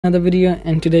Another video,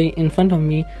 and today in front of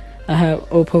me I have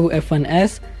oppo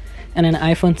f1s and an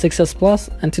iPhone 6s Plus,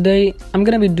 and today I'm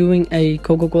gonna be doing a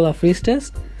Coca-Cola freeze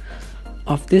test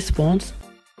of these phones.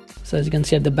 So as you can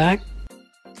see at the back,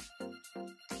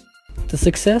 the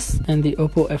 6s and the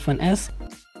oppo f1s.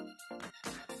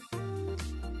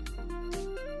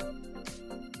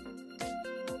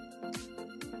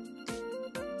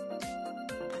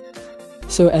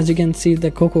 So as you can see the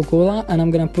Coca-Cola, and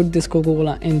I'm gonna put this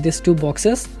Coca-Cola in these two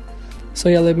boxes. So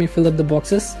yeah, let me fill up the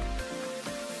boxes.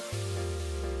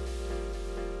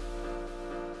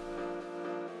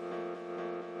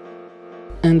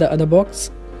 And the other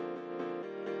box.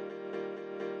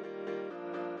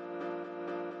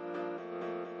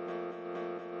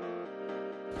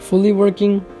 Fully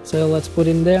working, so let's put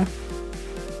in there.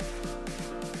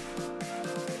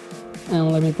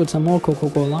 And let me put some more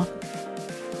Coca-Cola.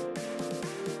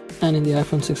 And in the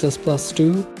iPhone 6s Plus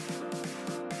too.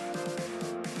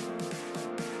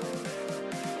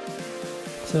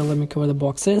 So let me cover the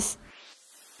boxes.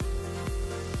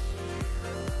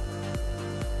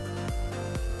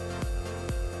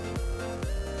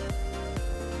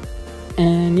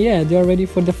 And yeah, they are ready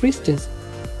for the freeze test.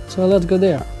 So let's go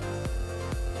there.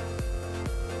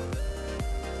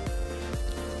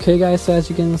 Okay guys, so as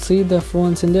you can see the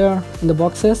phones in there, in the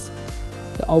boxes,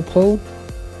 the oppo.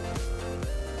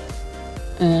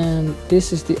 And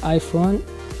this is the iPhone.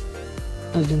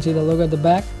 As you can see the logo at the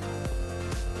back.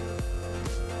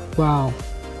 Wow.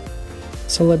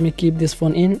 So let me keep this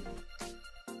phone in.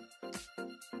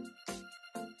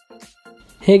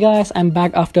 Hey guys, I'm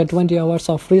back after 20 hours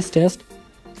of freeze test.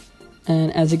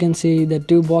 And as you can see the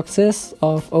two boxes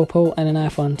of oppo and an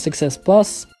iPhone 6s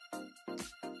Plus.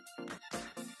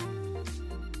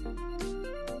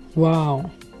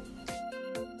 Wow.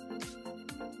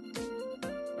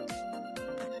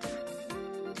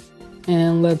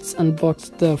 And let's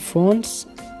unbox the phones.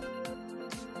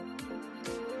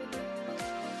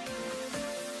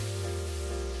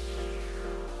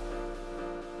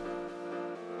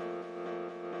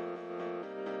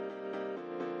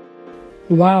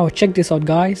 Wow, check this out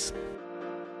guys.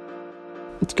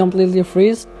 It's completely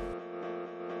freeze.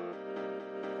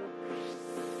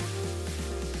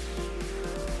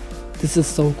 This is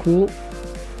so cool.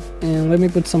 And let me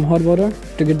put some hot water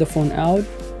to get the phone out.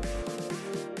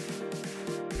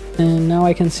 And now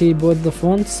I can see both the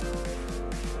phones,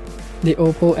 the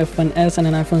oppo f1s and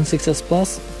an iPhone 6s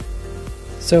Plus.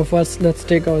 So first let's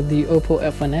take out the oppo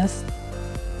f1s.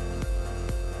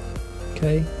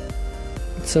 Okay,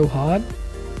 it's so hot.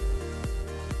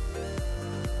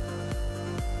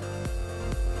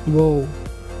 Whoa.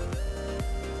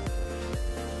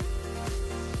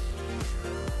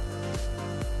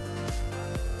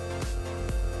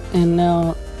 And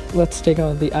now let's take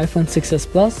out the iPhone 6s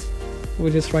Plus,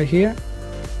 which is right here.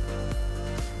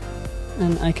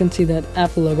 And I can see that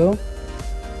Apple logo.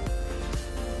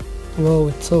 Whoa,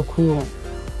 it's so cool.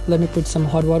 Let me put some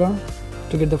hot water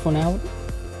to get the phone out.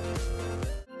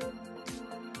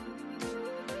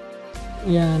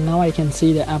 Yeah, now I can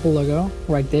see the Apple logo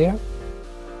right there.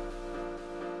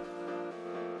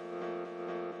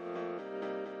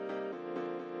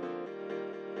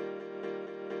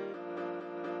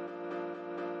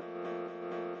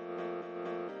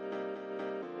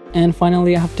 And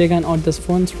finally I have taken out these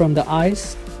phones from the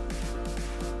eyes,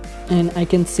 and I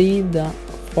can see the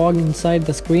fog inside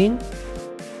the screen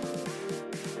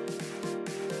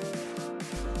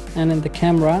and in the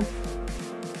camera.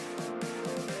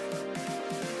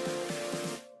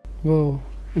 Whoa,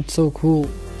 it's so cool.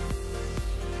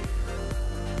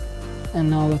 And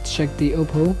now let's check the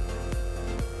oppo.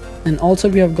 And also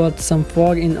we have got some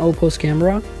fog in oppo's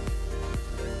camera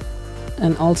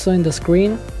and also in the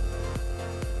screen.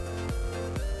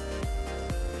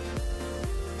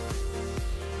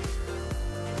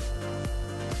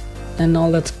 And now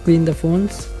let's clean the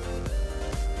phones.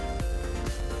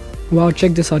 Wow,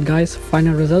 check this out guys,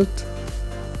 final result.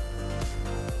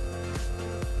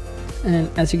 And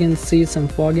as you can see some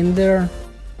fog in there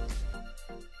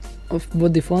of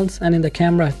both the phones and in the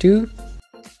camera too.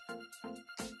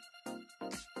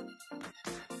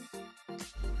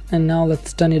 And now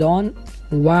let's turn it on.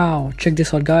 Wow, check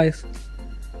this out guys.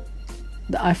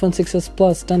 The iPhone 6s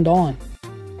Plus turned on.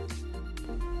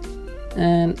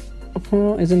 And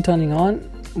isn't turning on,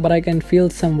 but I can feel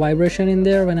some vibration in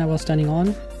there when I was turning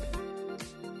on.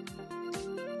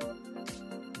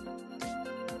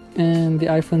 And the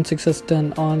iPhone 6s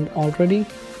turned on already.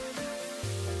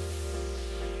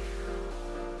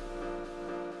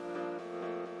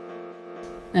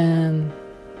 And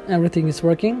everything is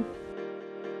working.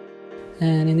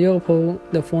 And in the oppo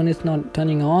the phone is not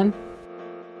turning on.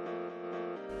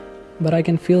 but I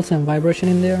can feel some vibration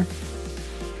in there.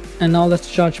 And now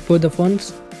let's charge both the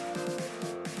phones.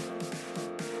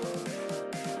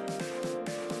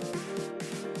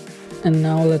 And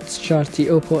now let's charge the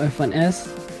Oppo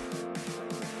F1s.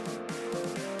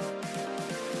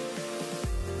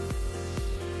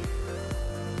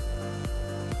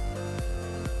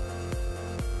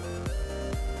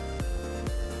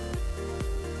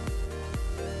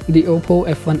 The Oppo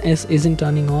F1s isn't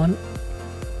turning on.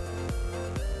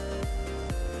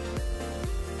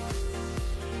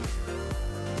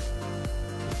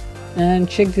 And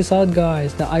check this out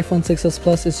guys, the iPhone 6s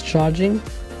Plus is charging.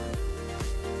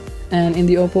 And in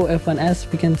the Oppo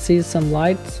F1s we can see some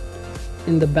lights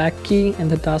in the back key and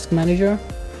the task manager.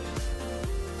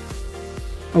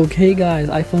 Okay guys,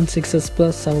 iPhone 6s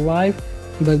Plus survived,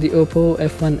 but the Oppo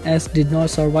F1s did not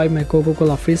survive my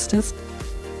Coca-Cola freeze test.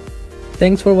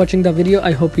 Thanks for watching the video.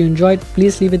 I hope you enjoyed.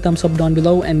 Please leave a thumbs up down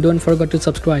below and don't forget to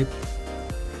subscribe.